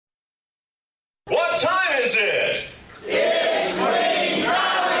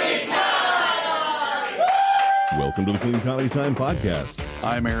Welcome to the Clean Comedy Time podcast.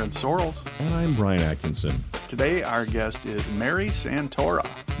 I'm Aaron Sorrells. And I'm Brian Atkinson. Today, our guest is Mary Santora.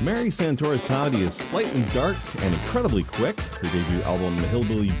 Mary Santora's comedy is slightly dark and incredibly quick. Her debut album,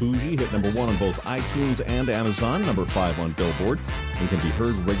 Hillbilly Bougie, hit number 1 on both iTunes and Amazon, number 5 on Billboard, and can be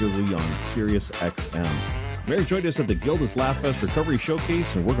heard regularly on Sirius XM. Mary joined us at the Gilda's Laugh Fest Recovery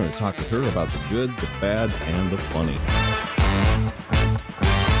Showcase, and we're going to talk with her about the good, the bad, and the funny.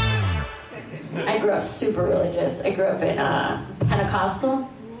 I grew up super religious. I grew up in Pentecostal.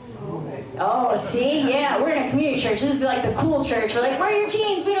 Oh, see? Yeah, we're in a community church. This is like the cool church. We're like, wear your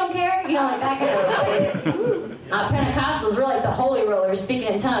jeans, we don't care. You know, like that kind of place. Pentecostals, we're like the holy rollers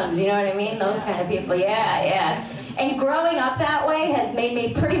speaking in tongues, you know what I mean? Those kind of people, yeah. And growing up that way has made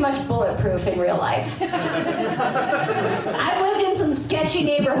me pretty much bulletproof in real life. I've lived in some sketchy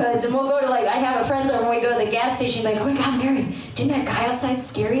neighborhoods, and we'll go to, like, I have a friends over, and we go to the gas station, like, oh my God, Mary, didn't that guy outside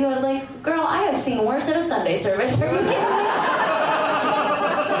scare you? I was like, girl, I have seen worse at a Sunday service. Are you kidding me?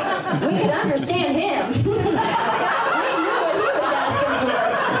 We could understand him. We knew what he was asking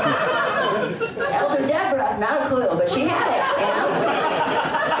for. Elder Deborah, not a clue, but she had it, you know?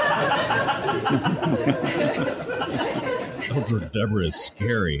 Elder Deborah is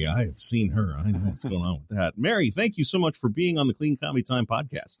scary. I have seen her. I know what's going on with that. Mary, thank you so much for being on the Clean Comedy Time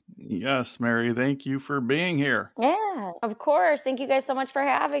podcast. Yes, Mary, thank you for being here. Yeah, of course. Thank you guys so much for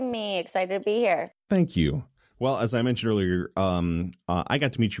having me. Excited to be here. Thank you. Well, as I mentioned earlier, I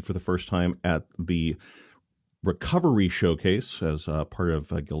got to meet you for the first time at the Recovery Showcase as part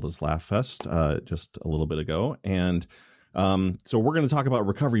of Gilda's Laugh Fest just a little bit ago. And so we're going to talk about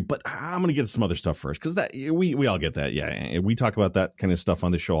recovery, but I'm going to get to some other stuff first, because that we all get that. Yeah, we talk about that kind of stuff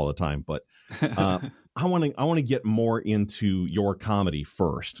on the show all the time. But I want to get more into your comedy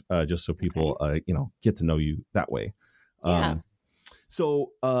first, just so people get to know you that way. Yeah.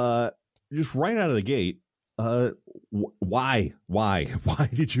 So just right out of the gate, why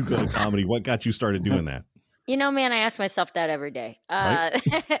did you go to comedy? What got you started doing that? You know, man, I ask myself that every day. Right?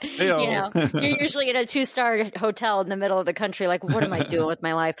 You know, you're usually in a 2-star hotel in the middle of the country. Like, what am I doing with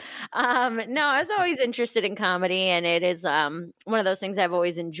my life? No, I was always interested in comedy, and it is one of those things I've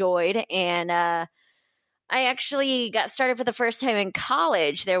always enjoyed. And I actually got started for the first time in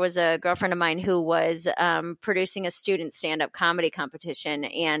college. There was a girlfriend of mine who was producing a student stand-up comedy competition,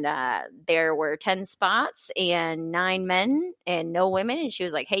 and there were 10 spots and 9 men and no women. And she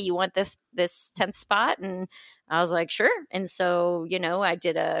was like, hey, you want this 10th spot? And I was like, sure. And so, you know, I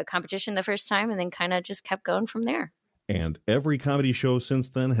did a competition the first time and then kind of just kept going from there. And every comedy show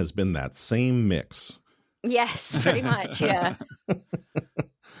since then has been that same mix. Yes, pretty much. Yeah.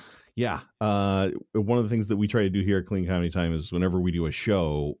 Yeah. One of the things that we try to do here at Clean Comedy Time is whenever we do a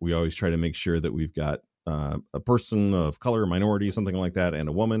show, we always try to make sure that we've got a person of color, minority, something like that, and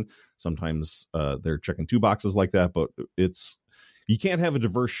a woman. Sometimes they're checking 2 boxes like that, but you can't have a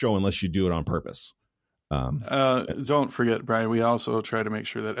diverse show unless you do it on purpose. Don't forget, Brian, we also try to make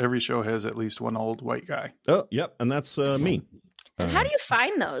sure that every show has at least one old white guy. Oh, yep. And that's me. And how do you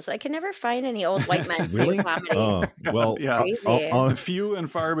find those? I can never find any old white men really? doing comedy. Oh, well, yeah, few and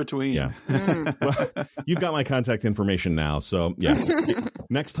far between. Yeah. Well, you've got my contact information now, so yeah.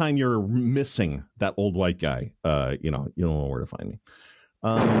 Next time you're missing that old white guy, you know where to find me.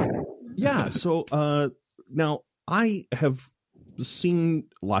 Yeah. So now I have seen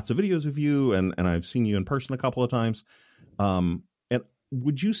lots of videos of you, and I've seen you in person a couple of times. And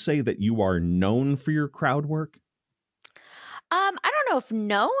would you say that you are known for your crowd work? I don't know if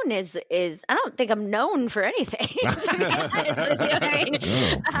known is I don't think I'm known for anything, to be honest with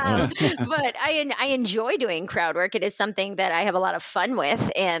you. But I enjoy doing crowd work. It is something that I have a lot of fun with,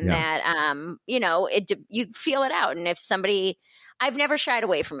 and that, you feel it out. And if somebody, I've never shied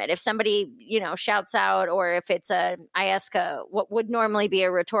away from it. If somebody, shouts out, or if it's I ask what would normally be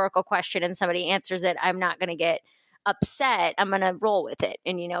a rhetorical question and somebody answers it, I'm not going to get upset. I'm going to roll with it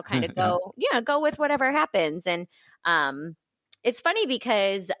and, kind of go with whatever happens. And, it's funny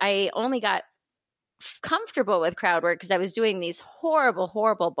because I only got comfortable with crowd work because I was doing these horrible,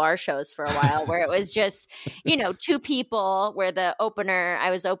 horrible bar shows for a while where it was just, 2 people where the opener, I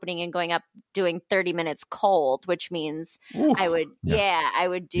was opening and going up doing 30 minutes cold, which means I would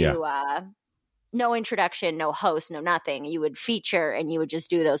do no introduction, no host, no nothing. You would feature and you would just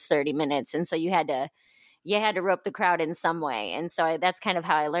do those 30 minutes. And so you had to rope the crowd in some way. And so that's kind of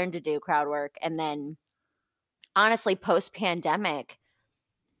how I learned to do crowd work. And then honestly, post-pandemic,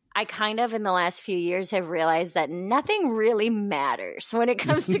 I kind of in the last few years have realized that nothing really matters when it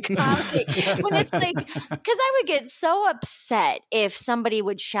comes to comedy. When it's like, because I would get so upset if somebody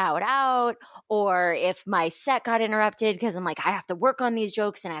would shout out or if my set got interrupted because I'm like, I have to work on these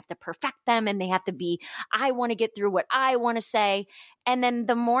jokes and I have to perfect them and they have to be, I want to get through what I want to say. And then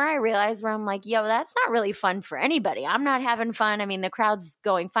the more I realize where I'm like, yo, that's not really fun for anybody. I'm not having fun. I mean, the crowd's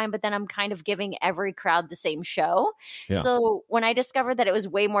going fine, but then I'm kind of giving every crowd the same show. Yeah. So when I discovered that it was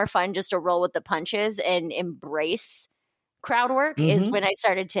way more fun just to roll with the punches and embrace crowd work is when I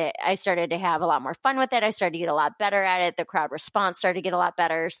started to have a lot more fun with it. I started to get a lot better at it. The crowd response started to get a lot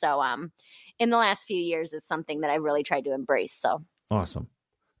better. So in the last few years, it's something that I really tried to embrace. So awesome.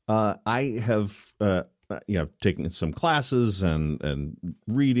 I have taken some classes and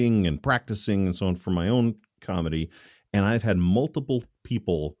reading and practicing and so on for my own comedy. And I've had multiple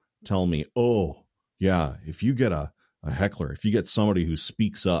people tell me, oh, yeah, if you get a heckler, if you get somebody who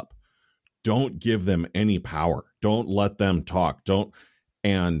speaks up, don't give them any power. Don't let them talk.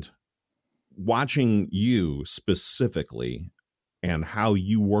 And watching you specifically and how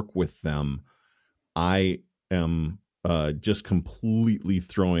you work with them, I am just completely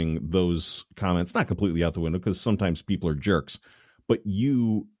throwing those comments, not completely out the window, because sometimes people are jerks, but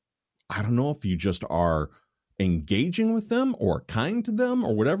I don't know if you just are engaging with them or kind to them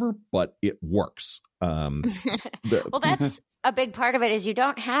or whatever, but it works. Well, that's a big part of it is you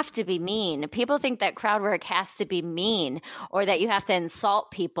don't have to be mean. People think that crowd work has to be mean or that you have to insult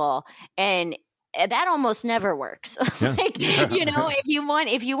people. And that almost never works. Yeah. If you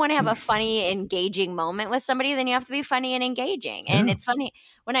want to have a funny, engaging moment with somebody, then you have to be funny and engaging. And it's funny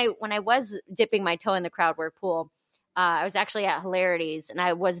when I was dipping my toe in the crowd work pool, I was actually at Hilarities and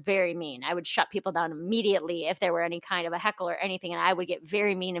I was very mean. I would shut people down immediately if there were any kind of a heckle or anything. And I would get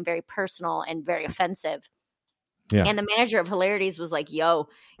very mean and very personal and very offensive. Yeah. And the manager of Hilarities was like, yo,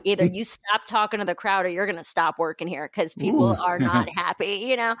 either you stop talking to the crowd or you're going to stop working here because people are not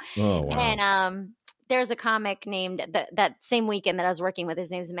happy, Oh, wow. And there's a comic named that same weekend that I was working with.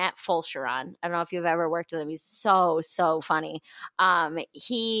 His name is Matt Fulcheron. I don't know if you've ever worked with him. He's so funny.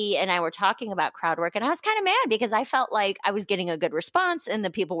 He and I were talking about crowd work and I was kind of mad because I felt like I was getting a good response and the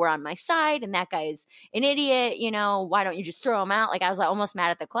people were on my side and that guy's an idiot. Why don't you just throw him out? Like I was almost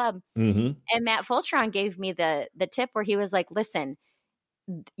mad at the club. Mm-hmm. And Matt Fulcheron gave me the tip where he was like, listen,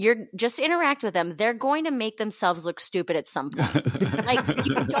 you're just interact with them. They're going to make themselves look stupid at some point. Like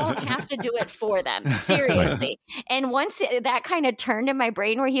you don't have to do it for them. Seriously. And once that kind of turned in my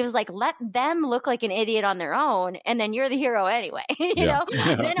brain where he was like, let them look like an idiot on their own. And then you're the hero anyway,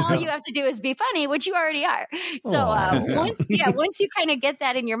 then all you have to do is be funny, which you already are. So once you kind of get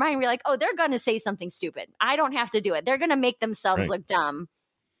that in your mind, you're like, oh, they're going to say something stupid. I don't have to do it. They're going to make themselves look dumb.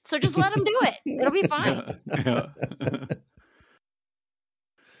 So just let them do it. It'll be fine. Yeah.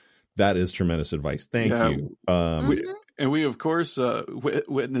 That is tremendous advice. Thank you. We of course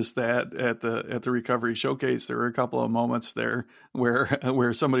witnessed that at the Recovery Showcase. There were a couple of moments there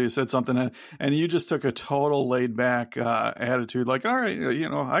where somebody said something and you just took a total laid back attitude, like, all right,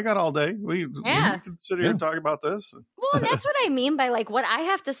 I got all day. We can sit here and talk about this. Well, that's what I mean by like what I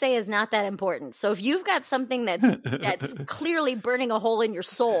have to say is not that important. So if you've got something that's clearly burning a hole in your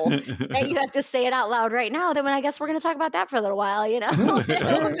soul that you have to say it out loud right now, then I guess we're going to talk about that for a little while. We'll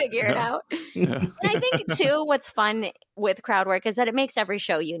figure it out. Yeah. And I think too, what's fun with crowd work is that it makes every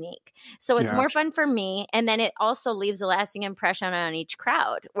show unique. So it's more fun for me. And then it also leaves a lasting impression on each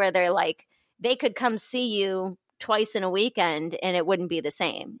crowd where they're like, they could come see you twice in a weekend and it wouldn't be the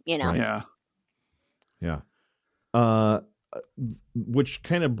same, Right. Yeah. Which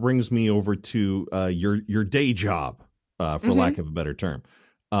kind of brings me over to your day job, for lack of a better term.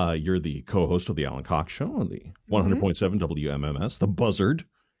 You're the co-host of the Alan Cox Show on the 100.7 WMMS, the Buzzard,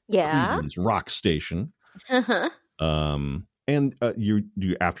 Cleveland's rock station. And you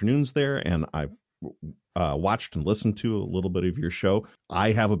do afternoons there, and I've watched and listened to a little bit of your show.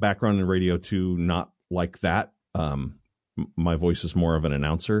 I have a background in radio too, not like that. My voice is more of an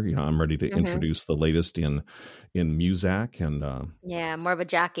announcer. I'm ready to introduce the latest in Muzak and more of a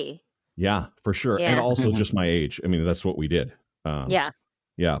jockey. Yeah, for sure. Yeah. And also just my age. I mean, that's what we did. Yeah.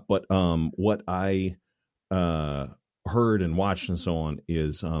 But what I heard and watched and so on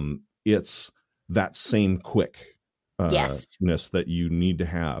is it's that same quickness that you need to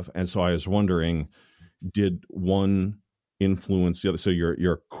have. And so I was wondering, did one influence the other? So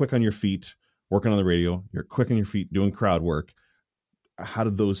you're quick on your feet, working on the radio, you're quick on your feet, doing crowd work. How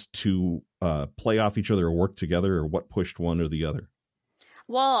did those two play off each other or work together, or what pushed one or the other?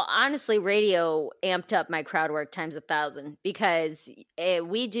 Well, honestly, radio amped up my crowd work times 1,000 because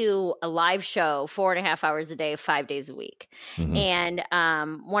we do a live show 4.5 hours a day, 5 days a week. And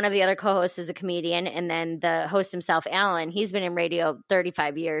one of the other co-hosts is a comedian. And then the host himself, Alan, he's been in radio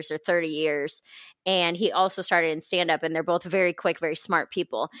 35 years or 30 years. And he also started in stand-up, and they're both very quick, very smart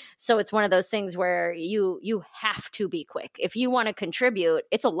people. So it's one of those things where you have to be quick. If you want to contribute,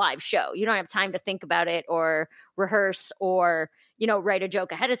 it's a live show. You don't have time to think about it or rehearse or write a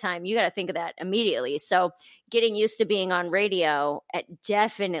joke ahead of time. You got to think of that immediately. So getting used to being on radio, it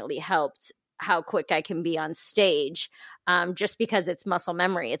definitely helped how quick I can be on stage, just because it's muscle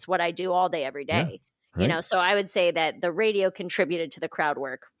memory. It's what I do all day, every day. Yeah, right. So I would say that the radio contributed to the crowd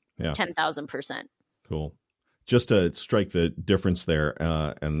work 10,000%. Cool. Just to strike the difference there,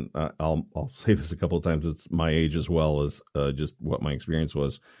 and I'll say this a couple of times, it's my age as well as just what my experience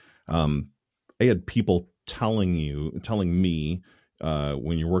was. I had people telling me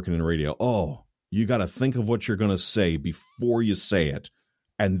when you're working in radio, oh, you got to think of what you're going to say before you say it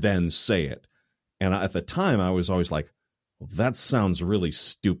and then say it. And at the time I was always like, well, that sounds really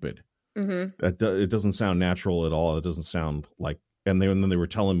stupid. It doesn't sound natural at all. It doesn't sound like, and then they were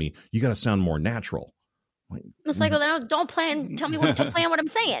telling me, you got to sound more natural. It's like, well, don't tell me what to plan what I'm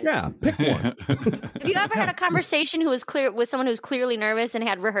saying. Yeah, pick one. Have you ever had a conversation with someone who's clearly nervous and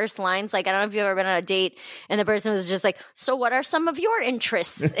had rehearsed lines? Like, I don't know if you've ever been on a date and the person was just like, so what are some of your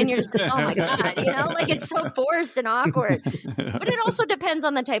interests? And you're just like, oh my God, like it's so forced and awkward. But it also depends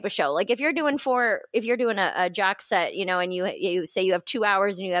on the type of show. Like if you're doing a jock set, and you say you have 2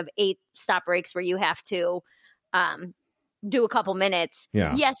 hours and you have 8 stop breaks where you have to, do a couple minutes.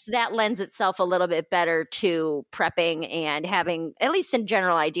 Yeah. Yes, that lends itself a little bit better to prepping and having at least a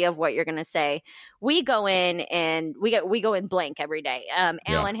general idea of what you're going to say. We go in and we go in blank every day.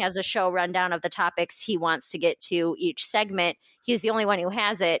 Alan has a show rundown of the topics he wants to get to each segment. He's the only one who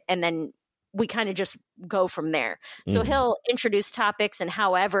has it. And then we kind of just go from there. So he'll introduce topics, and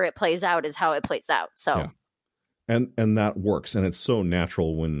however it plays out is how it plays out. So. Yeah. And that works, and it's so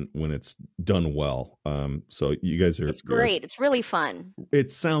natural when it's done well. So you guys are. It's great. It's really fun.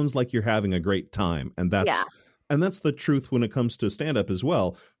 It sounds like you're having a great time, and that's the truth when it comes to stand up as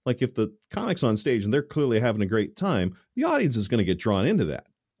well. Like if the comic's on stage and they're clearly having a great time, the audience is going to get drawn into that.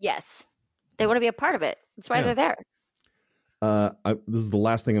 Yes, they want to be a part of it. That's why they're there. This is the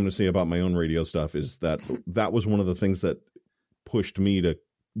last thing I'm going to say about my own radio stuff. Is that was one of the things that pushed me to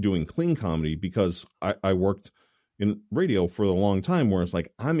doing clean comedy, because I worked in radio for a long time where it's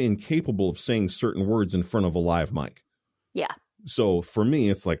like, I'm incapable of saying certain words in front of a live mic. Yeah. So for me,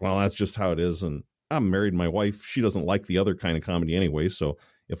 it's like, well, that's just how it is. And I'm married to my wife. She doesn't like the other kind of comedy anyway. So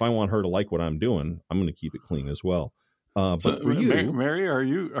if I want her to like what I'm doing, I'm going to keep it clean as well. But for you, Mary, are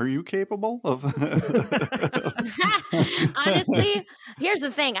you capable of? Honestly, here's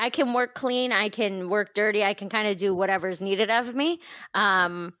the thing. I can work clean. I can work dirty. I can kind of do whatever's needed of me.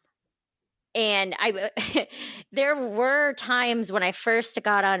 And there were times when I first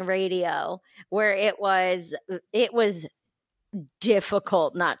got on radio where it was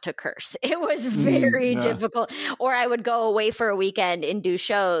difficult not to curse. It was very difficult. Or I would go away for a weekend and do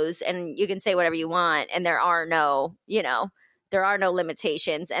shows, and you can say whatever you want, and there are no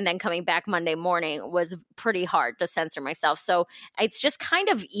limitations. And then coming back Monday morning was pretty hard to censor myself. So it's just kind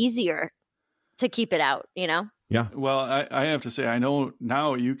of easier to keep it out, Yeah. Well, I have to say, I know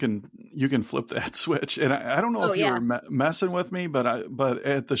now you can flip that switch, and I don't know if you were messing with me, but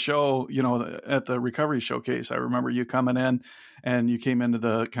at the show, at the recovery showcase, I remember you coming in, and you came into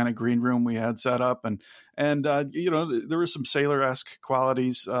the kind of green room we had set up, and there were some Sailor-esque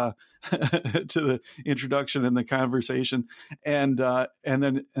qualities to the introduction and the conversation, and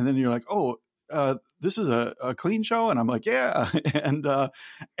then you're like, oh. This is a clean show, and I'm like, yeah, and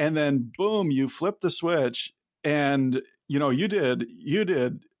then boom, you flip the switch. And, you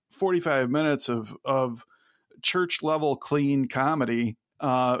did 45 minutes of church level clean comedy,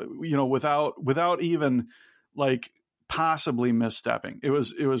 without even like possibly misstepping. It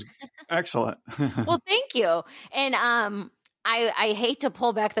was excellent. Well, thank you. And, I hate to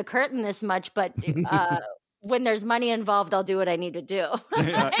pull back the curtain this much, but, when there's money involved, I'll do what I need to do.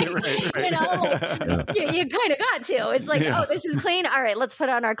 Yeah, right. You kind of got to. It's like, oh, this is clean. All right, let's put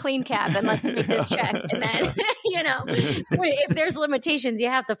on our clean cap and let's make this check. And then, if there's limitations, you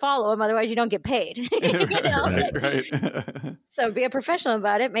have to follow them. Otherwise, you don't get paid. Right. So be a professional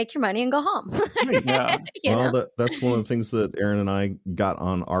about it. Make your money and go home. That's one of the things that Aaron and I got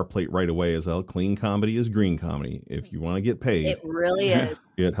on our plate right away is clean comedy is green comedy. If you want to get paid. It really is.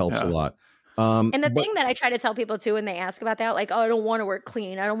 It helps a lot. And the thing that I try to tell people too when they ask about that, like, oh, I don't want to work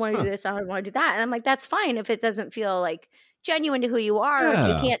clean. I don't want to do this. I don't want to do that. And I'm like, that's fine if it doesn't feel like genuine to who you are. If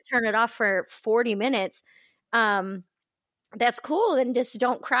you can't turn it off for 40 minutes, that's cool. Then just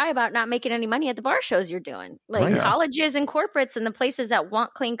don't cry about not making any money at the bar shows you're doing. Like colleges and corporates and the places that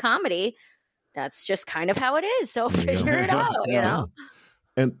want clean comedy, that's just kind of how it is. So figure it out, you know?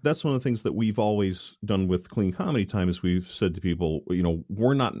 And that's one of the things that we've always done with Clean Comedy Time is we've said to people, you know,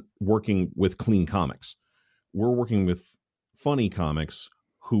 we're not working with clean comics. We're working with funny comics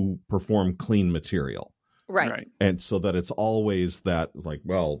who perform clean material. Right. And so that it's always that like,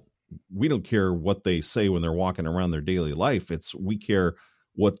 well, we don't care what they say when they're walking around their daily life. We care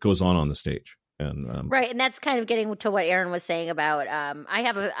what goes on the stage. And right. And that's kind of getting to what Aaron was saying about,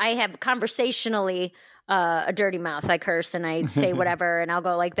 I have conversationally a dirty mouth. I curse and I say whatever and I'll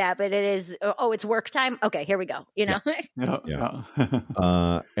go like that, but it is, it's work time. Okay, here we go. You know?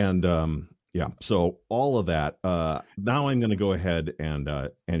 So all of that, now I'm going to go ahead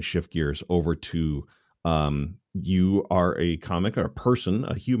and shift gears over to, you are a comic, a person,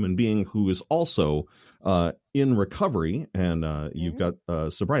 a human being who is also, in recovery and, you've got,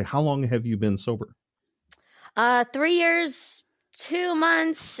 sobriety. How long have you been sober? 3 years, 2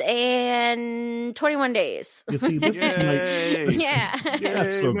 months and 21 days. You see, this is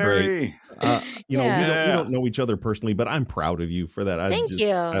that's so Mary. Great. We don't know each other personally, but I'm proud of you for that. Thank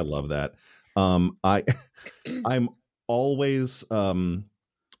you. I love that. I'm always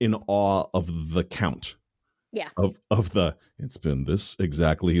in awe of the count. Yeah. Of the it's been this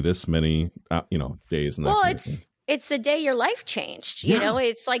many days and well, it's the day your life changed. You know,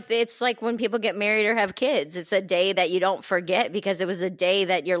 it's like when people get married or have kids. It's a day that you don't forget because it was a day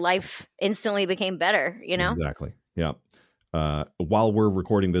that your life instantly became better, you know? Exactly. Yeah. While we're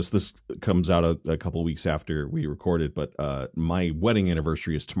recording this comes out a couple of weeks after we recorded, but my wedding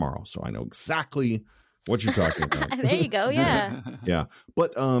anniversary is tomorrow, so I know exactly what you're talking about. There you go. Yeah. Yeah.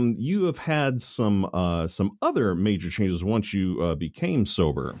 But you have had some other major changes once you became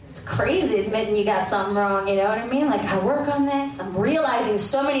sober. It's crazy admitting you got something wrong, you know what I mean? Like, I work on this. I'm realizing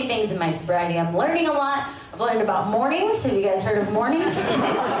so many things in my sobriety. I'm learning a lot. I've learned about mornings. Have you guys heard of mornings?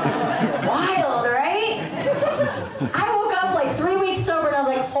 Wild, right? I woke up like 3 weeks sober and I was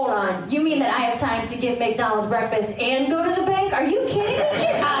like, hold on. You mean that I have time to get McDonald's breakfast and go to the bank? Are you kidding me?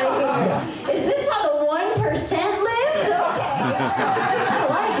 Get out of here. Is this how the 1% lives? Okay. I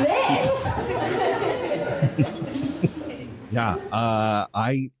like this. Yeah.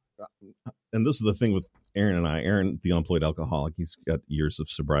 And this is the thing with Aaron and I. Aaron, the unemployed alcoholic, he's got years of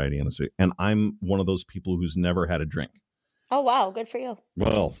sobriety, and I'm one of those people who's never had a drink. Oh, wow. Good for you.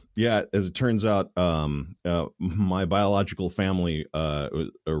 Well, yeah, as it turns out, my biological family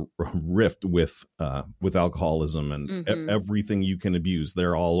rift with alcoholism and everything you can abuse.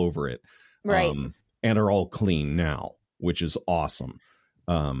 They're all over it. Right. And are all clean now, which is awesome.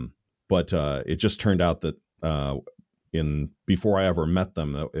 But it just turned out that before I ever met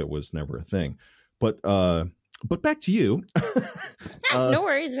them, it was never a thing. But back to you. No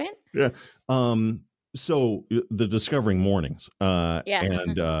worries, man. Yeah. So the Discovering Mornings,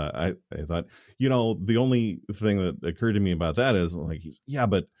 and I thought, the only thing that occurred to me about that is like, yeah,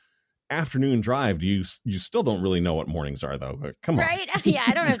 but afternoon drive, you still don't really know what mornings are, though. Come on, right? Yeah,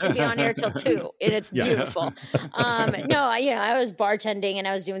 I don't have to be on air till 2, and it's beautiful. No, I was bartending and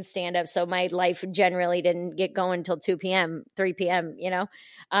I was doing stand up, so my life generally didn't get going till 2 p.m., 3 p.m.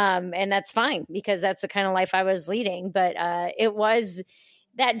 And that's fine because that's the kind of life I was leading. But it was.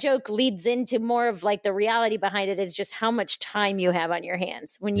 That joke leads into more of like the reality behind it is just how much time you have on your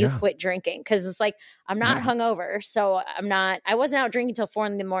hands when you quit drinking. Cause it's like, I'm not hungover. So I wasn't out drinking till 4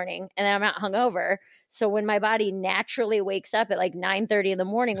 a.m. and then I'm not hungover. So when my body naturally wakes up at like 9:30 in the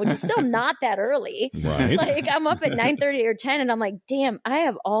morning, which is still not that early, right? Like I'm up at 9:30 or 10 and I'm like, damn, I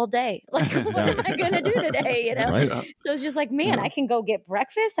have all day. Like, what am I going to do today? Right. So it's just like, man, I can go get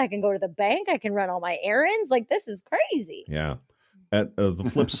breakfast. I can go to the bank. I can run all my errands. Like, this is crazy. Yeah. At the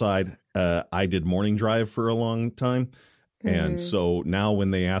flip side, I did morning drive for a long time. And so now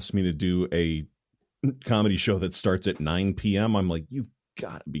when they ask me to do a comedy show that starts at 9 p.m., I'm like, you've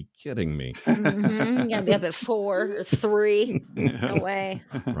got to be kidding me. You got to be up at 4 or 3. No way.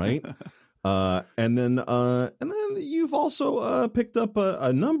 Right. And then you've also picked up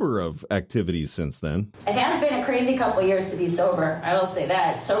a number of activities since then. It has been a crazy couple years to be sober. I will say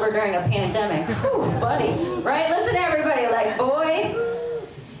that. Sober during a pandemic. Whew, buddy. Right? Listen, everybody. Like, boy,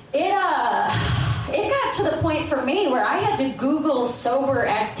 it got to the point for me where I had to Google sober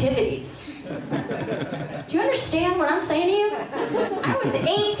activities. Do you understand what I'm saying to you? I was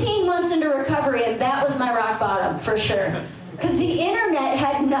 18 months into recovery, and that was my rock bottom, for sure. Because the internet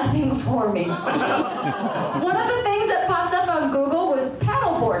had nothing for me. One of the things that popped up on Google was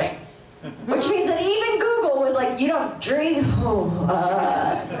paddleboarding, which means that even Google was like, you don't out, Dre.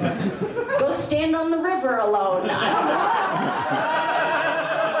 Go stand on the river alone. I don't know.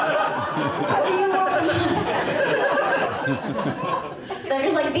 What do you want from us? They're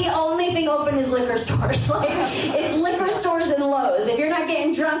just like, the only thing open is liquor stores. Like, it's liquor stores and Lowe's. If you're not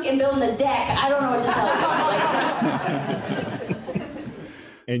getting drunk and building a deck, I don't know what to tell you.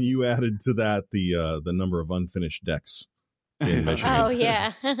 And you added to that the number of unfinished decks in Michigan. Oh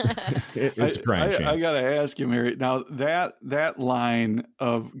yeah. It's a crime shame. I gotta ask you, Mary. Now that line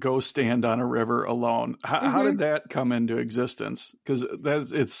of "go stand on a river alone," how did that come into existence? Because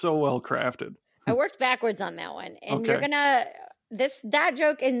it's so well crafted. I worked backwards on that one, and Okay. you're gonna that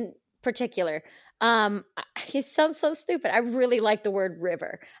joke in particular. It sounds so stupid. I really like the word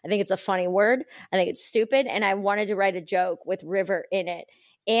river. I think it's a funny word. I think it's stupid, and I wanted to write a joke with river in it.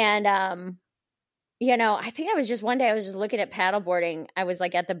 And I think I was just looking at paddleboarding. I was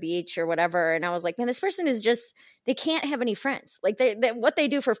like at the beach or whatever, and I was like, man, this person is just, they can't have any friends. Like they what they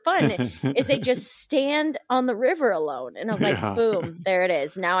do for fun is they just stand on the river alone. And I was like, Yeah. boom, there it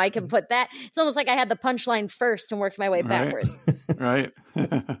is. Now I can put that. It's almost like I had the punchline first and worked my way backwards. Right.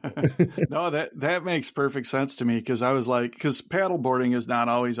 No, that makes perfect sense to me, because I was like, because paddleboarding is not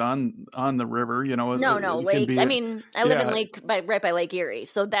always on the river, No, it can lakes. be I mean, I live in yeah. right by Lake Erie,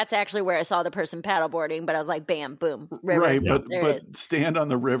 so that's actually where I saw the person paddleboarding. But I was like, bam, boom, river. Right, There it is. but stand on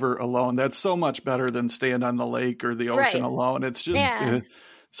the river alone. That's so much better than stand on the lake or the ocean Right. alone. It's just Yeah.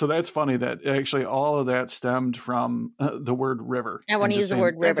 so that's funny that actually all of that stemmed from the word river. I wanna And just use the saying,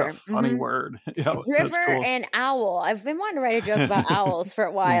 word river. That's a funny Mhm. word. Yeah, that's River cool. and owl. I've been wanting to write a joke about owls for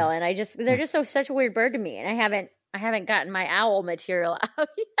a while, and they're just such a weird bird to me, and I haven't gotten my owl material out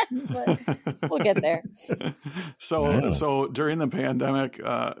yet, but we'll get there. So during the pandemic,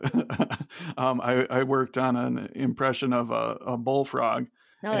 I worked on an impression of a bullfrog.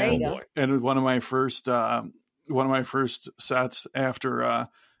 Oh, there you go. And one of my first sets after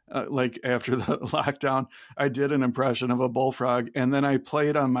after the lockdown, I did an impression of a bullfrog, and then I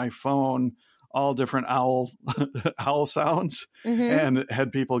played on my phone all different owl sounds and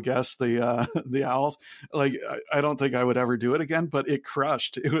had people guess the owls. Like, I don't think I would ever do it again, but it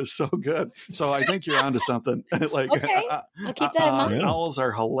crushed. It was so good. So I think you're onto something. Like, Okay. I'll keep that in mind. owls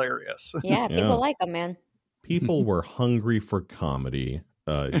are hilarious. Yeah, people Yeah. like them, man. People were hungry for comedy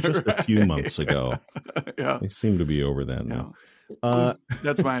just a few months ago. Yeah. They seem to be over that now.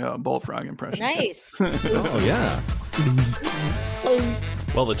 That's my bullfrog impression. Nice. Oh, yeah.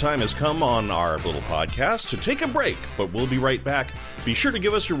 Well, the time has come on our little podcast to take a break, but we'll be right back. Be sure to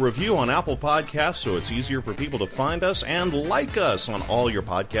give us a review on Apple Podcasts so it's easier for people to find us, and like us on all your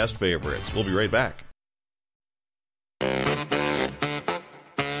podcast favorites. We'll be right back.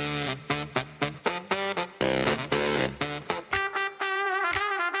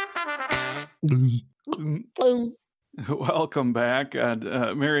 Boom. Welcome back. And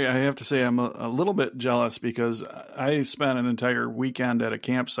Mary, I have to say I'm a little bit jealous because I spent an entire weekend at a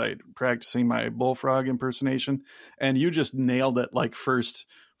campsite practicing my bullfrog impersonation, and you just nailed it like first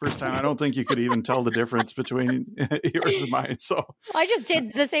time. I don't think you could even tell the difference between yours and mine. So I just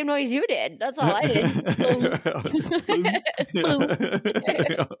did the same noise you did. That's all I did.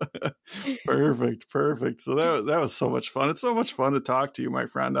 Perfect. So that was so much fun. It's so much fun to talk to you, my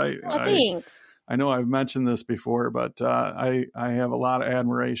friend. Thanks. I know I've mentioned this before, but I have a lot of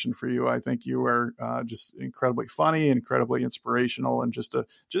admiration for you. I think you are just incredibly funny, incredibly inspirational, and just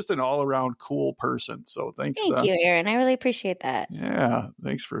an all around cool person. So thanks. Thank you, Aaron. I really appreciate that. Yeah,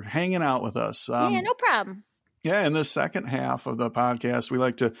 thanks for hanging out with us. Yeah, no problem. Yeah, in the second half of the podcast, we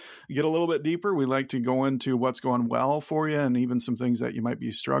like to get a little bit deeper. We like to go into what's going well for you and even some things that you might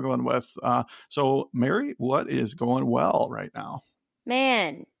be struggling with. So, Mary, what is going well right now?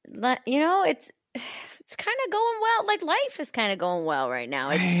 Man, it's kind of going well. Like, life is kind of going well right now.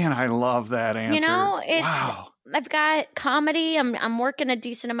 Man, I love that answer. Wow. I've got comedy. I'm working a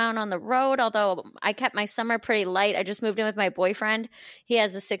decent amount on the road, although I kept my summer pretty light. I just moved in with my boyfriend. He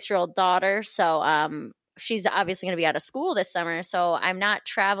has a 6-year-old daughter, so she's obviously going to be out of school this summer. So I'm not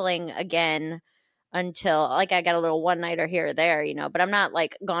traveling again until, like, I got a little one-nighter here or there, but I'm not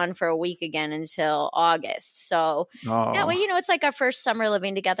like gone for a week again until August. So that way, it's like our first summer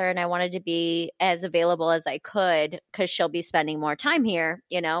living together, and I wanted to be as available as I could because she'll be spending more time here,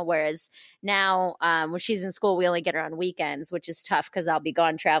 whereas now when she's in school, we only get her on weekends, which is tough because I'll be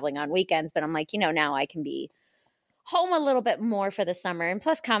gone traveling on weekends. But I'm like, now I can be home a little bit more for the summer. And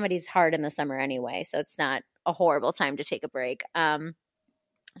plus, comedy's hard in the summer anyway, so it's not a horrible time to take a break.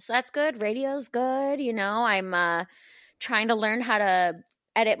 So that's good. Radio's good. I'm trying to learn how to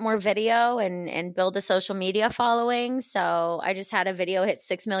edit more video and build a social media following. So I just had a video hit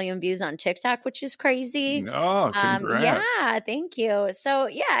 6 million views on TikTok, which is crazy. Oh, congrats. Yeah, thank you. So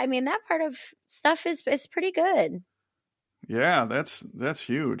yeah, I mean, that part of stuff is pretty good. Yeah, that's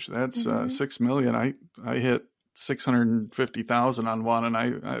huge. That's 6 million. I hit 650,000 on one, and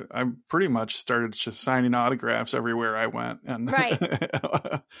I pretty much started just signing autographs everywhere I went. And right,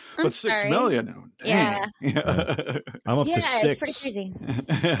 but 6 million, dang. Yeah, I'm up to 6. It's pretty crazy.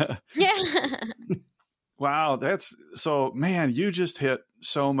 Yeah. Wow, that's so, man, you just hit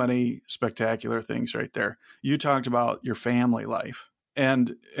so many spectacular things right there. You talked about your family life.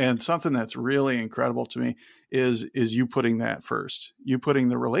 And something that's really incredible to me is you putting that first. You putting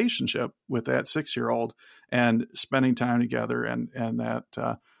the relationship with that 6-year-old and spending time together, and that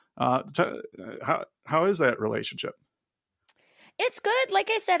how is that relationship? It's good. Like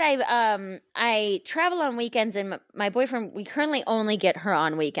I said, I travel on weekends, and my boyfriend, we currently only get her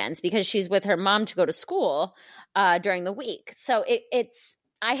on weekends because she's with her mom to go to school during the week. So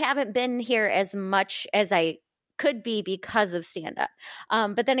I haven't been here as much as I could be because of stand-up.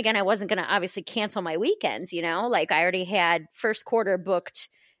 But then again, I wasn't going to obviously cancel my weekends, like I already had first quarter booked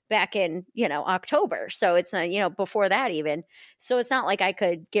back in, October. So it's not, before that even. So it's not like I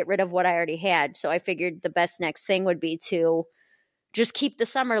could get rid of what I already had. So I figured the best next thing would be to just keep the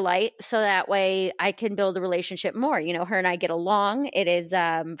summer light so that way I can build a relationship more. Her and I get along. It is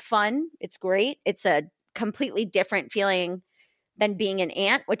fun. It's great. It's a completely different feeling than being an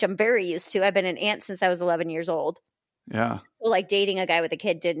aunt, which I'm very used to. I've been an aunt since I was 11 years old. Yeah. So like dating a guy with a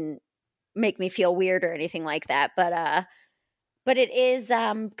kid didn't make me feel weird or anything like that. But it is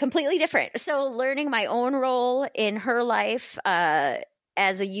completely different. So learning my own role in her life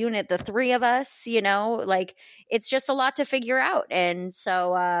as a unit, the three of us, it's just a lot to figure out. And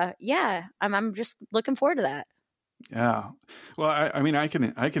so, yeah, I'm just looking forward to that. Yeah. Well, I mean, I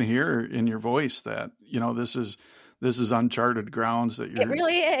can hear in your voice that, this is uncharted grounds that you're it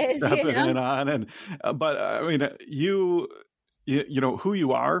really is, stepping in on. And, but I mean, you know, who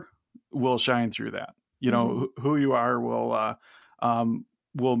you are will shine through that, who you are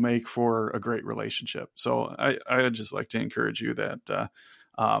will make for a great relationship. So I'd just like to encourage you that,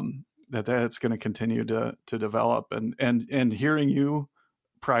 that's going to continue to develop, and hearing you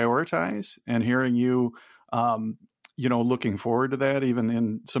prioritize and hearing you, looking forward to that, even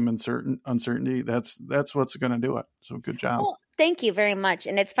in some uncertainty, that's what's going to do it. So good job. Well, thank you very much.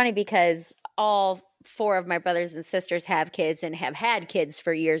 And it's funny because all 4 of my brothers and sisters have kids and have had kids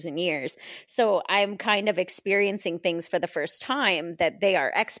for years and years. So I'm kind of experiencing things for the first time that they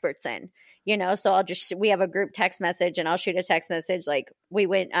are experts in, so we have a group text message, and I'll shoot a text message. Like we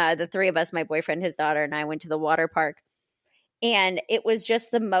went, the 3 of us, my boyfriend, his daughter, and I went to the water park, and it was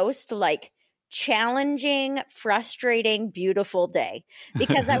just the most challenging, frustrating, beautiful day,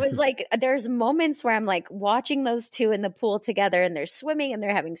 because I was like, there's moments where I'm watching those 2 in the pool together, and they're swimming and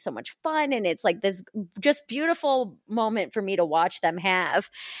they're having so much fun. And it's this just beautiful moment for me to watch them have.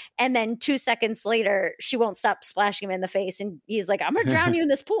 And then 2 seconds later, she won't stop splashing him in the face. And he's like, I'm going to drown you in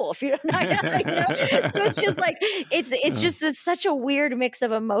this pool if you don't know. So it's just it's just such a weird mix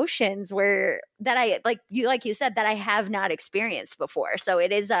of emotions that I, like you said, that I have not experienced before. So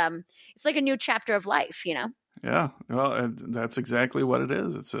it is, it's like a new chapter of life, Yeah, well, that's exactly what it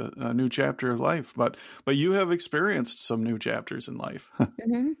is. It's a new chapter of life, but you have experienced some new chapters in life.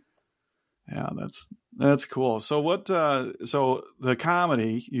 Mm-hmm. Yeah, that's cool. So so the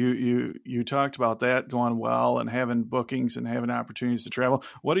comedy, you talked about that going well and having bookings and having opportunities to travel.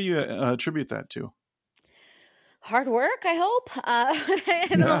 What do you attribute that to? Hard work, I hope. I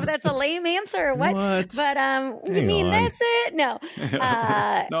don't know if that's a lame answer or what? But that's it. No,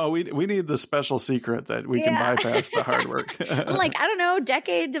 no, we need the special secret that we can bypass the hard work. I'm I don't know,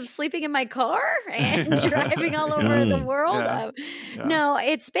 decade of sleeping in my car and driving all over the world. Yeah. No,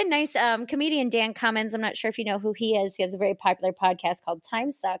 it's been nice. Comedian Dan Cummins, I'm not sure if you know who he is. He has a very popular podcast called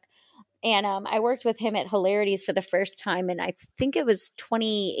Time Suck. And I worked with him at Hilarities for the first time, and I think it was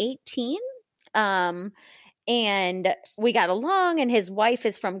 2018. And we got along, and his wife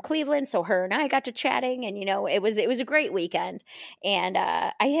is from Cleveland. So her and I got to chatting, and, it was a great weekend. And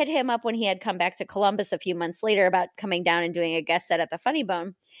I hit him up when he had come back to Columbus a few months later about coming down and doing a guest set at the Funny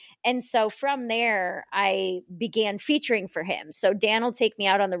Bone. And so from there, I began featuring for him. So Dan will take me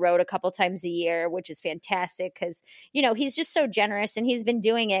out on the road a couple times a year, which is fantastic because, he's just so generous, and he's been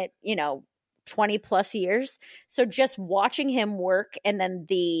doing it, 20 plus years. So just watching him work, and then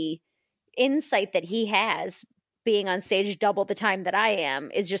the insight that he has being on stage double the time that I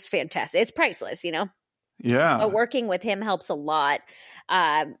am is just fantastic. It's priceless, Yeah. So working with him helps a lot.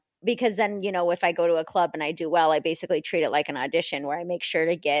 because then, if I go to a club and I do well, I basically treat it like an audition where I make sure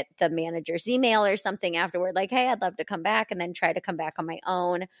to get the manager's email or something afterward, like, hey, I'd love to come back, and then try to come back on my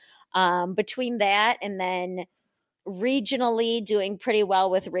own. Between that and then regionally doing pretty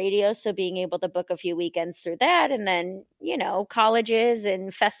well with radio, so being able to book a few weekends through that, and then colleges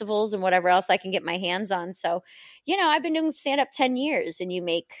and festivals and whatever else I can get my hands on. So I've been doing stand-up 10 years, and you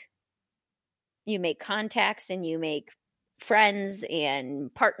make contacts and you make friends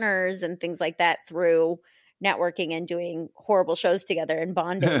and partners and things like that through networking and doing horrible shows together and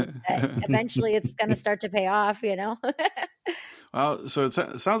bonding. Eventually it's going to start to pay off, Well, so it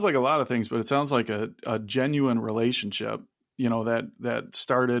sounds like a lot of things, but it sounds like a genuine relationship, that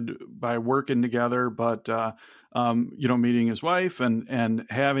started by working together, but, meeting his wife and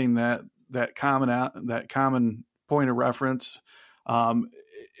having that common point of reference.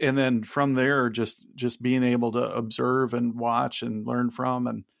 And then from there, just being able to observe and watch and learn from.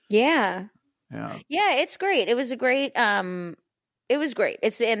 And yeah, it's great. It was great.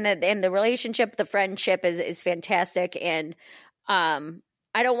 It's in the relationship, the friendship is fantastic. And,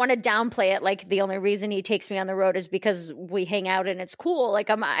 I don't want to downplay it. Like, the only reason he takes me on the road is because we hang out and it's cool. Like,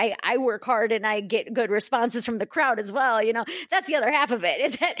 I work hard and I get good responses from the crowd as well. That's the other half of it.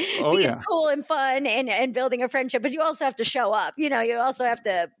 It's that being cool and fun and building a friendship, but you also have to show up. You also have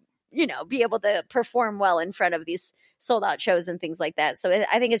to, be able to perform well in front of these sold out shows and things like that. So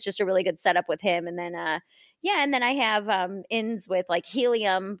I think it's just a really good setup with him. And then, and then I have ins with like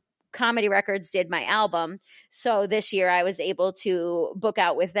Helium Comedy Records did my album. So this year I was able to book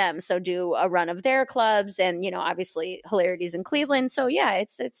out with them. So do a run of their clubs and, obviously Hilarities in Cleveland. So yeah,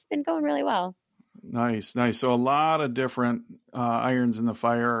 it's been going really well. Nice. So a lot of different irons in the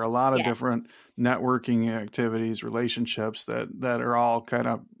fire, a lot of different networking activities, relationships that are all kind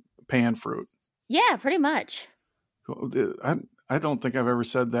of paying fruit. Yeah, pretty much. I don't think I've ever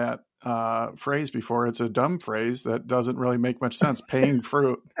said that phrase before. It's a dumb phrase that doesn't really make much sense. Paying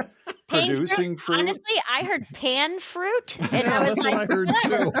fruit. Producing fruit. Honestly, I heard pan fruit, and I was like, I heard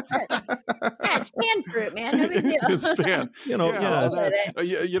too. Yeah, it's pan fruit, man. No big deal. It's pan.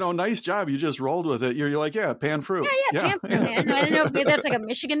 Nice job. You just rolled with it. You're like, pan fruit. Yeah, pan fruit, man. I don't know if maybe that's like a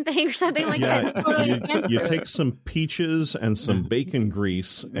Michigan thing or something like that. Totally you take some peaches and some bacon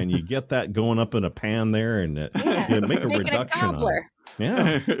grease, and you get that going up in a pan there, and you make a reduction on it.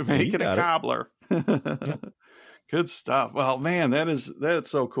 Yeah, make it a cobbler. Good stuff. Well, man,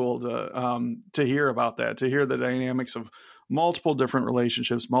 that's so cool to hear about that, to hear the dynamics of multiple different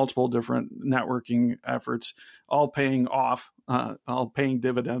relationships, multiple different networking efforts, all paying off, all paying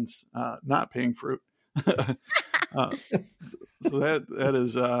dividends, not paying fruit. So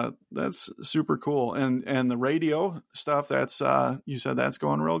that's super cool. And the radio stuff, that's you said that's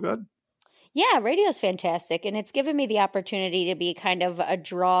going real good. Yeah, radio is fantastic. And it's given me the opportunity to be kind of a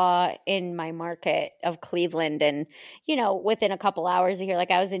draw in my market of Cleveland. And, within a couple hours of here,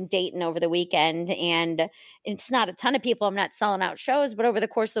 like I was in Dayton over the weekend, and it's not a ton of people. I'm not selling out shows, but over the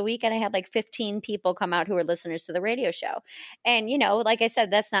course of the weekend, I had like 15 people come out who were listeners to the radio show. And, like I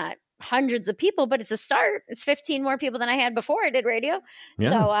said, that's not hundreds of people, but it's a start. It's 15 more people than I had before I did radio.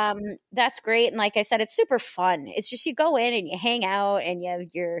 Yeah. So that's great. And like I said, it's super fun. It's just you go in and you hang out and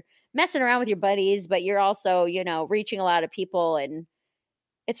you're messing around with your buddies, but you're also, reaching a lot of people, and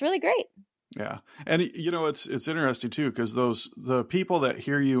it's really great. Yeah. And it's interesting too, because the people that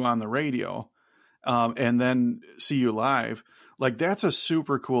hear you on the radio and then see you live, like that's a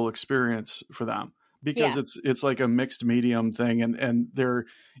super cool experience for them. Because it's like a mixed medium thing, and they're,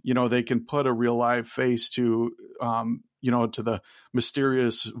 they can put a real live face to, to the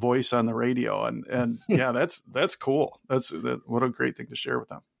mysterious voice on the radio, and yeah, that's cool. What a great thing to share with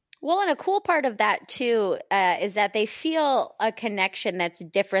them. Well, and a cool part of that too is that they feel a connection that's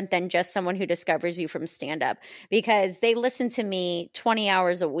different than just someone who discovers you from stand-up, because they listen to me 20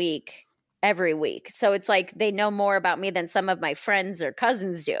 hours a week. Every week. So it's like they know more about me than some of my friends or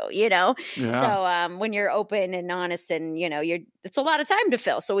cousins do, Yeah. So when you're open and honest and, it's a lot of time to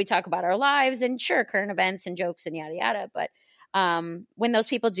fill. So we talk about our lives and sure, current events and jokes and yada, yada. But when those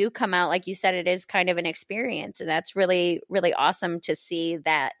people do come out, like you said, it is kind of an experience. And that's really, really awesome to see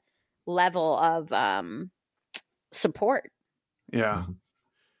that level of support. Yeah.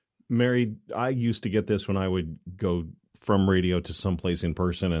 Mary, I used to get this when I would go from radio to someplace in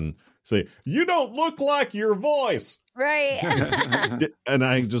person and say, "You don't look like your voice." Right. And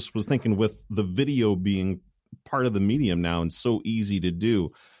I just was thinking, with the video being part of the medium now and so easy to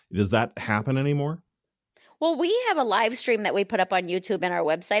do, does that happen anymore? Well, we have a live stream that we put up on YouTube and our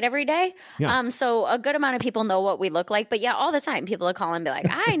website every day. Yeah. So a good amount of people know what we look like. But yeah, all the time people will call and be like,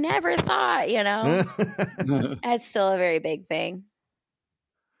 "I never thought," It's still a very big thing.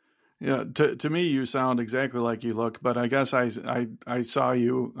 Yeah, to me, you sound exactly like you look, but I guess I saw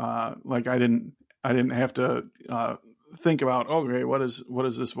you like I didn't have to think about, okay, what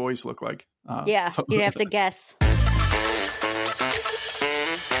does this voice look like? Yeah, So you'd have to guess.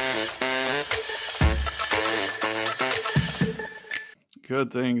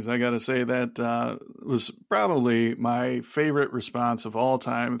 good things. I got to say that was probably my favorite response of all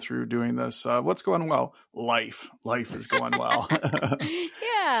time through doing this. What's going well? Life is going well.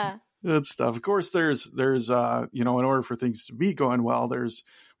 Yeah. Good stuff. Of course, there's in order for things to be going well,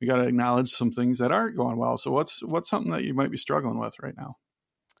 we got to acknowledge some things that aren't going well. So what's something that you might be struggling with right now?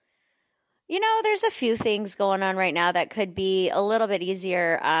 There's a few things going on right now that could be a little bit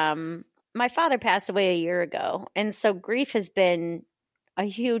easier. My father passed away a year ago, and so grief has been a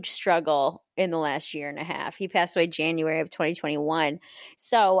huge struggle in the last year and a half. He passed away January of 2021.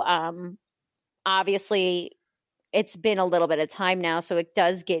 So obviously it's been a little bit of time now, so it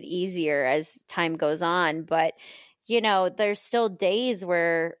does get easier as time goes on. But, there's still days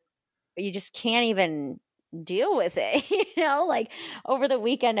where you just can't even deal with it. Like over the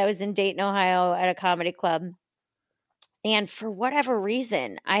weekend, I was in Dayton, Ohio at a comedy club. And for whatever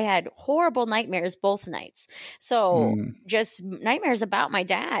reason, I had horrible nightmares both nights. So just nightmares about my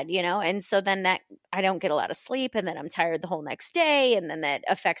dad, and so then that I don't get a lot of sleep, and then I'm tired the whole next day, and then that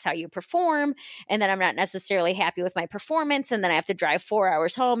affects how you perform, and then I'm not necessarily happy with my performance, and then I have to drive 4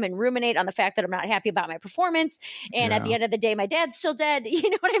 hours home and ruminate on the fact that I'm not happy about my performance, and at the end of the day, my dad's still dead. You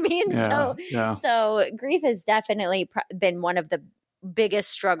know what I mean? So grief has definitely been one of the biggest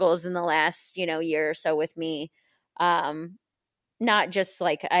struggles in the last, year or so with me. Not just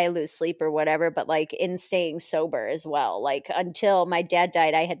like I lose sleep or whatever, but like in staying sober as well. Like until my dad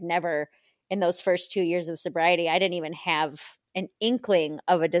died, I had never, in those first 2 years of sobriety, I didn't even have an inkling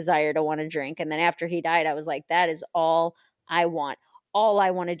of a desire to want to drink. And then after he died, I was like, that is all I want. All I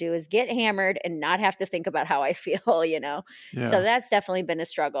want to do is get hammered and not have to think about how I feel, Yeah. So that's definitely been a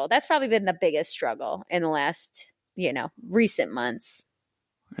struggle. That's probably been the biggest struggle in the last, recent months.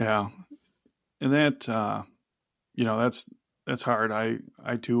 Yeah. And that, that's hard. I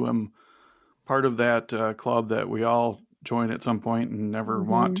too am part of that club that we all join at some point and never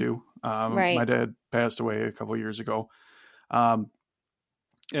want to. Right. My dad passed away a couple of years ago. And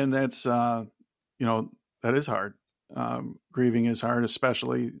that's, that is hard. Grieving is hard,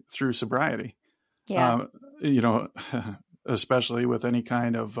 especially through sobriety. Yeah. Especially with any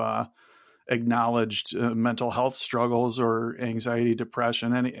kind of acknowledged mental health struggles or anxiety,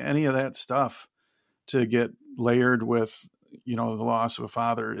 depression, any of that stuff to get layered with, the loss of a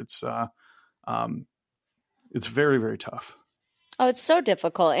father. It's very, very tough. Oh, it's so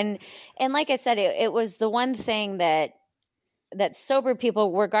difficult. And like I said, it was the one thing that sober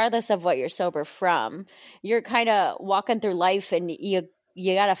people, regardless of what you're sober from, you're kind of walking through life and you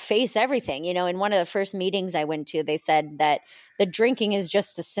got to face everything. In one of the first meetings I went to, they said that the drinking is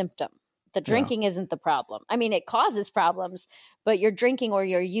just a symptom. The drinking isn't the problem. I mean, it causes problems, but you're drinking or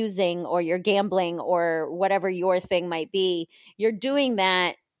you're using or you're gambling or whatever your thing might be, you're doing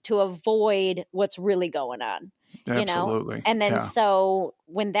that to avoid what's really going on. Absolutely. And then so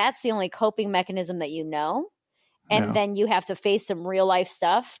when that's the only coping mechanism that and then you have to face some real life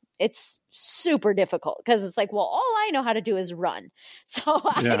stuff, it's super difficult because it's like, well, all I know how to do is run. So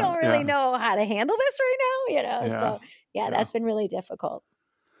I don't really know how to handle this right now, So that's been really difficult.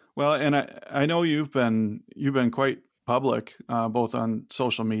 Well, and I know you've been quite public, both on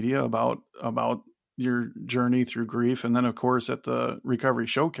social media about your journey through grief, and then of course at the Recovery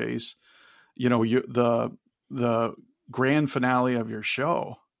Showcase, the grand finale of your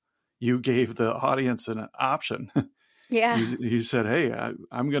show, you gave the audience an option. Yeah, you said, "Hey,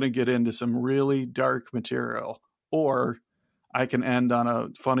 I'm going to get into some really dark material, or I can end on a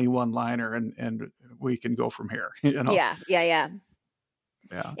funny one-liner, and we can go from here." Yeah.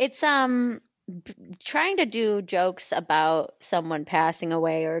 It's trying to do jokes about someone passing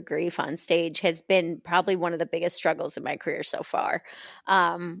away or grief on stage has been probably one of the biggest struggles in my career so far.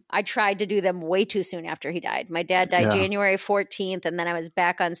 I tried to do them way too soon after he died. My dad died January 14th, and then I was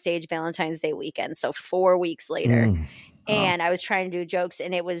back on stage Valentine's Day weekend, so 4 weeks later. And I was trying to do jokes,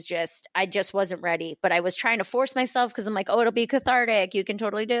 and I just wasn't ready. But I was trying to force myself because I'm like, oh, it'll be cathartic. You can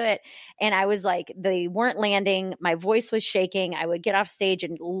totally do it. And I was like, they weren't landing. My voice was shaking. I would get off stage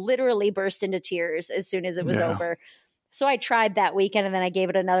and literally burst into tears as soon as it was over. So I tried that weekend, and then I gave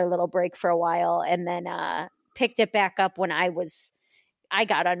it another little break for a while, and then picked it back up when I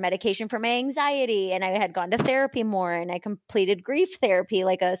got on medication for my anxiety, and I had gone to therapy more, and I completed grief therapy,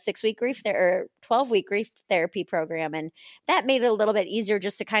 like a 6-week grief or 12-week grief therapy program. And that made it a little bit easier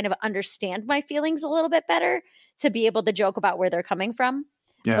just to kind of understand my feelings a little bit better, to be able to joke about where they're coming from.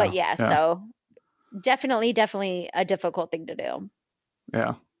 But so definitely a difficult thing to do.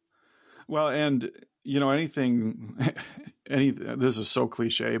 Yeah. Well, and anything, this is so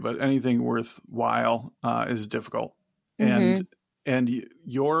cliche, but anything worthwhile is difficult. And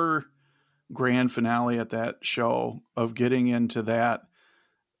your grand finale at that show of getting into that,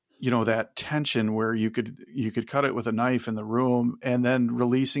 that tension where you could cut it with a knife in the room and then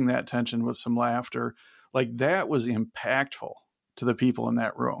releasing that tension with some laughter, like that was impactful to the people in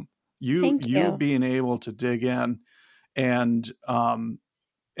that room. You being able to dig in and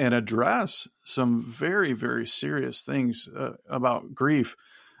address some very, very serious things about grief,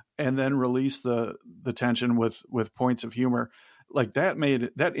 and then release the tension with points of humor, like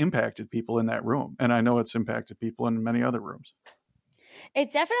that impacted people in that room. And I know it's impacted people in many other rooms.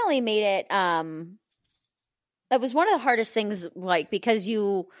 It definitely made it, it was one of the hardest things, like, because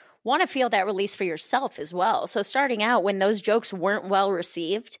you want to feel that release for yourself as well. So starting out, when those jokes weren't well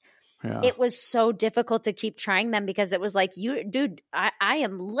received, it was so difficult to keep trying them, because it was like, dude, I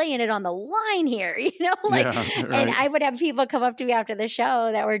am laying it on the line here, and I would have people come up to me after the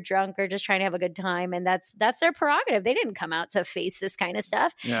show that were drunk or just trying to have a good time. And that's their prerogative. They didn't come out to face this kind of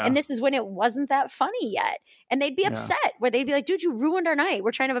stuff. Yeah. And this is when it wasn't that funny yet. And they'd be upset, where they'd be like, dude, you ruined our night.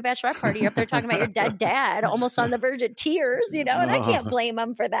 We're trying to have a bachelorette party. You're up there talking about your dead dad, almost on the verge of tears, and I can't blame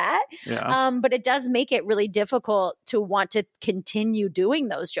them for that. Yeah. But it does make it really difficult to want to continue doing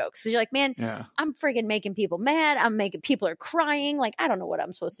those jokes. You're like, man, I'm friggin' making people mad. People are crying. Like, I don't know what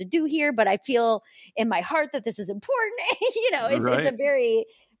I'm supposed to do here, but I feel in my heart that this is important. It's a very,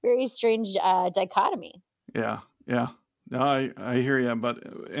 very strange dichotomy. Yeah. Yeah. No, I hear you.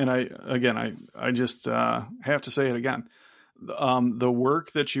 I just have to say it again. The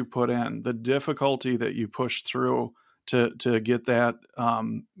work that you put in, the difficulty that you pushed through to get that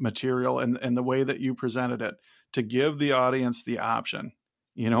material, and the way that you presented it, to give the audience the option.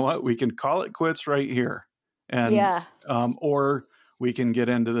 You know what? We can call it quits right here, and or we can get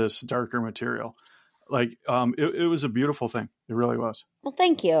into this darker material. Like, it was a beautiful thing. It really was. Well,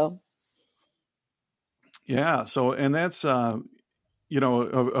 thank you. Yeah. So, and that's of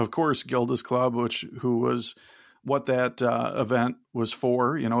course, Gilda's Club, who was what that event was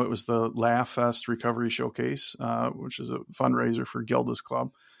for. It was the Laugh Fest Recovery Showcase, which is a fundraiser for Gilda's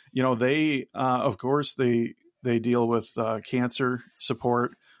Club. They of course they deal with cancer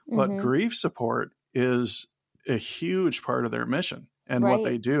support, but grief support is a huge part of their mission and what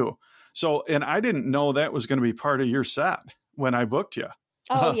they do. So, and I didn't know that was going to be part of your set when I booked you.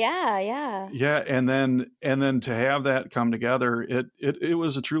 Oh, yeah. Yeah. And then to have that come together, it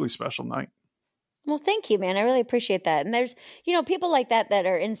was a truly special night. Well, thank you, man. I really appreciate that. And there's, people like that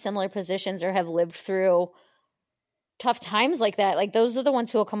are in similar positions or have lived through tough times like that. Like, those are the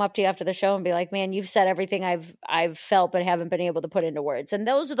ones who will come up to you after the show and be like, man, you've said everything I've felt but haven't been able to put into words. And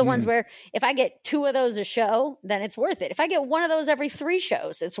those are the ones where if I get 2 of those a show, then it's worth it. If I get 1 of those every 3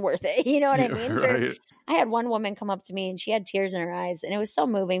 shows, it's worth it. You know what I mean? Right. I had one woman come up to me and she had tears in her eyes, and it was so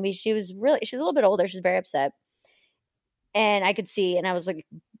moving because she was a little bit older. She was very upset. And I could see, and I was like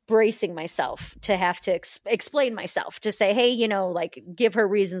bracing myself to have to explain myself, to say, hey, like, give her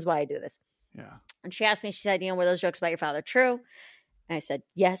reasons why I do this. Yeah. And she asked me, she said, were those jokes about your father true? And I said,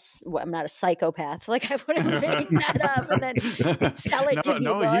 yes. Well, I'm not a psychopath. Like, I wouldn't make that up and then sell it to people.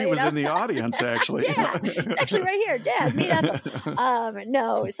 No, he was in the audience, actually. Yeah, actually right here. Dad, meet Ethel.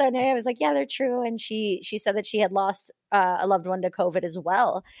 No. So I was like, yeah, they're true. And she said that she had lost a loved one to COVID as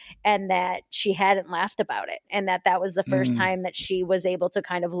well, and that she hadn't laughed about it. And that was the first time that she was able to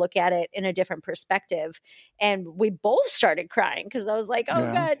kind of look at it in a different perspective. And we both started crying, because I was like,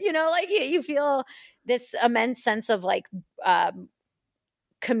 oh God, like you feel this immense sense of like,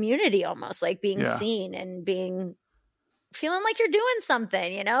 community, almost like being seen and feeling like you're doing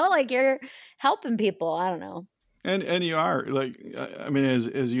something, like you're helping people. I don't know. And you are, like, I mean,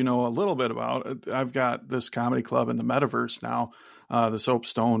 as you know a little bit about, I've got this comedy club in the metaverse now, the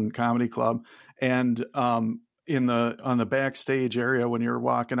Soapstone Comedy Club. And on the backstage area, when you're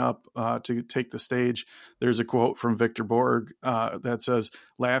walking up to take the stage, there's a quote from Victor Borg that says,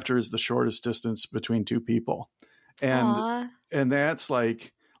 laughter is the shortest distance between 2 people. And that's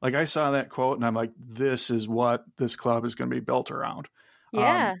like I saw that quote and I'm like, this is what this club is going to be built around.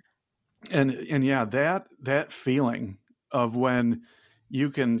 Yeah. And yeah, that feeling of when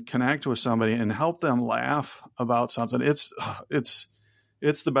you can connect with somebody and help them laugh about something, it's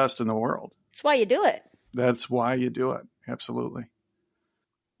the best in the world. That's why you do it. That's why you do it. Absolutely.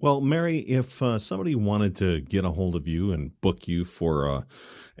 Well, Mary, if somebody wanted to get a hold of you and book you for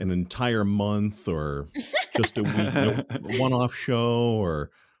an entire month or just a week, one-off show,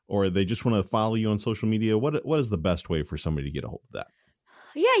 or they just want to follow you on social media, what is the best way for somebody to get a hold of that?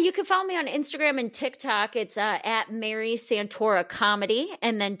 Yeah, you can follow me on Instagram and TikTok. It's at Mary Santora Comedy.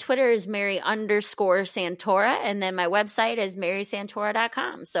 And then Twitter is Mary_Santora. And then my website is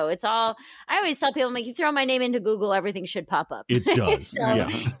marysantora.com. So it's all, I always tell people, like, you throw my name into Google, everything should pop up. It does. So,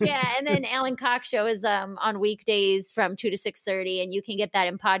 yeah. And then Alan Cox Show is on weekdays from 2 to 6:30. And you can get that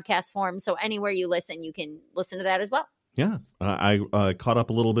in podcast form. So anywhere you listen, you can listen to that as well. Yeah, I caught up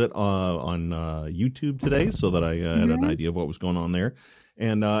a little bit on YouTube today so that I had an idea of what was going on there.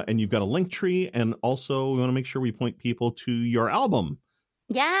 And you've got a link tree, and also we want to make sure we point people to your album.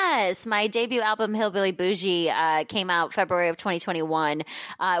 Yes, my debut album, Hillbilly Bougie, came out February of 2021.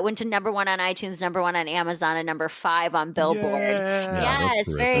 Went to #1 on iTunes, #1 on Amazon, and #5 on Billboard.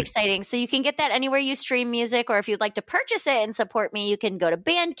 Yes, very exciting. So you can get that anywhere you stream music, or if you'd like to purchase it and support me, you can go to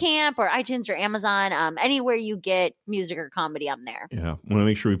Bandcamp or iTunes or Amazon. Anywhere you get music or comedy, I'm there. Yeah, I want to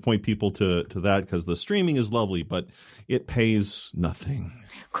make sure we point people to that, because the streaming is lovely, but it pays nothing.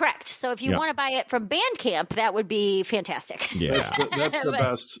 Correct. So if you want to buy it from Bandcamp, that would be fantastic. Yeah, that's the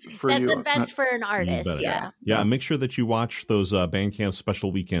best for you. That's the best for an artist. Yeah. Make sure that you watch those Bandcamp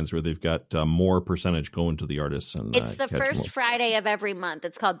special weekends where they've got more percentage going to the artists. And it's the first Friday of every month.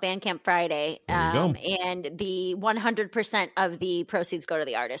 It's called Bandcamp Friday. There you go. And the 100% of the proceeds go to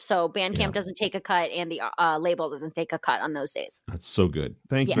the artist. So Bandcamp doesn't take a cut, and the label doesn't take a cut on those days. That's so good.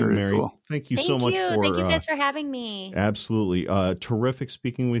 Thank you, Mary. Cool. Thank you so much. Thank you guys for having me. Absolutely. Terrific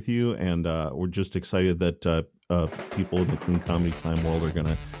speaking with you. And we're just excited that people in the Clean Comedy Time world are going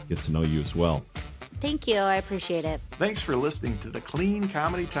to get to know you as well. Thank you. I appreciate it. Thanks for listening to the Clean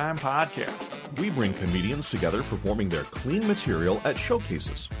Comedy Time podcast. We bring comedians together performing their clean material at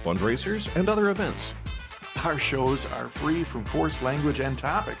showcases, fundraisers, and other events. Our shows are free from coarse language and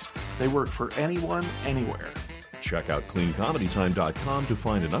topics. They work for anyone, anywhere. Check out cleancomedytime.com to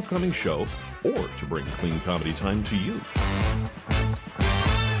find an upcoming show or to bring Clean Comedy Time to you.